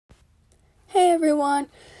Hey everyone,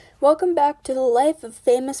 welcome back to the life of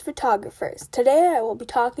famous photographers. Today I will be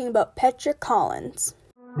talking about Petra Collins.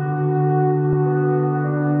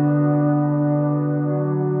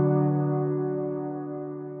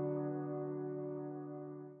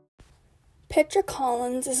 Petra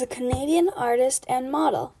Collins is a Canadian artist and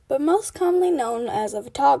model, but most commonly known as a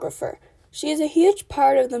photographer. She is a huge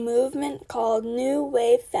part of the movement called New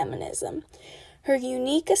Wave Feminism. Her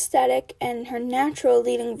unique aesthetic and her natural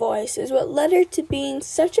leading voice is what led her to being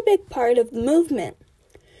such a big part of the movement.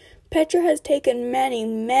 Petra has taken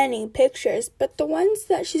many pictures, but the ones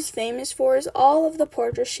that she's famous for is all of the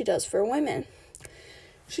portraits she does for women.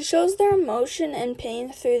 She shows their emotion and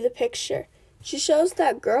pain through the picture. She shows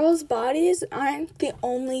that girls' bodies aren't the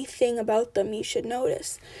only thing about them you should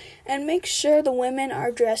notice, and makes sure the women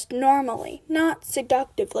are dressed normally, not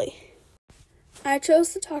seductively. I chose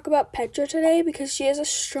to talk about Petra today because she is a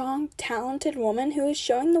strong, talented woman who is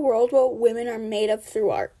showing the world what women are made of through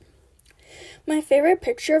art. My favorite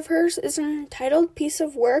picture of hers is an entitled piece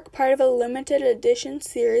of work, part of a limited edition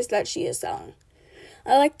series that she is selling.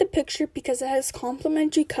 I like the picture because it has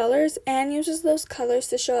complementary colors and uses those colors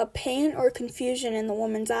to show a pain or confusion in the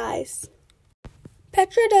woman's eyes.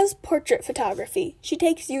 Petra does portrait photography. She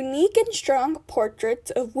takes unique and strong portraits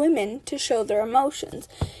of women to show their emotions.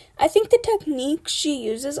 I think the techniques she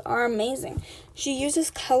uses are amazing. She uses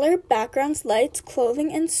color, backgrounds, lights,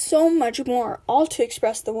 clothing, and so much more, all to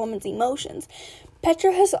express the woman's emotions.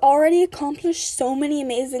 Petra has already accomplished so many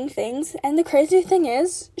amazing things, and the crazy thing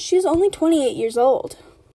is, she's only 28 years old.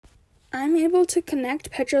 I'm able to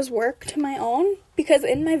connect Petra's work to my own because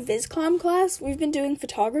in my VisCom class, we've been doing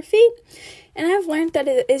photography, and I've learned that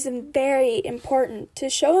it is very important to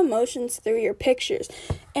show emotions through your pictures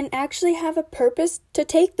and actually have a purpose to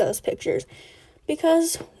take those pictures.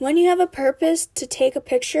 Because when you have a purpose to take a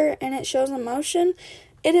picture and it shows emotion,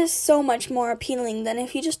 it is so much more appealing than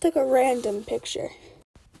if you just took a random picture.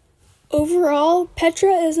 Overall,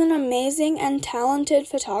 Petra is an amazing and talented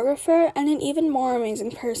photographer and an even more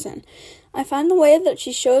amazing person. I find the way that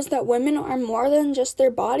she shows that women are more than just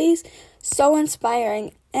their bodies so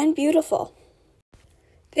inspiring and beautiful.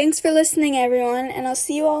 Thanks for listening, everyone, and I'll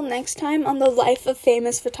see you all next time on The Life of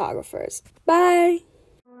Famous Photographers. Bye!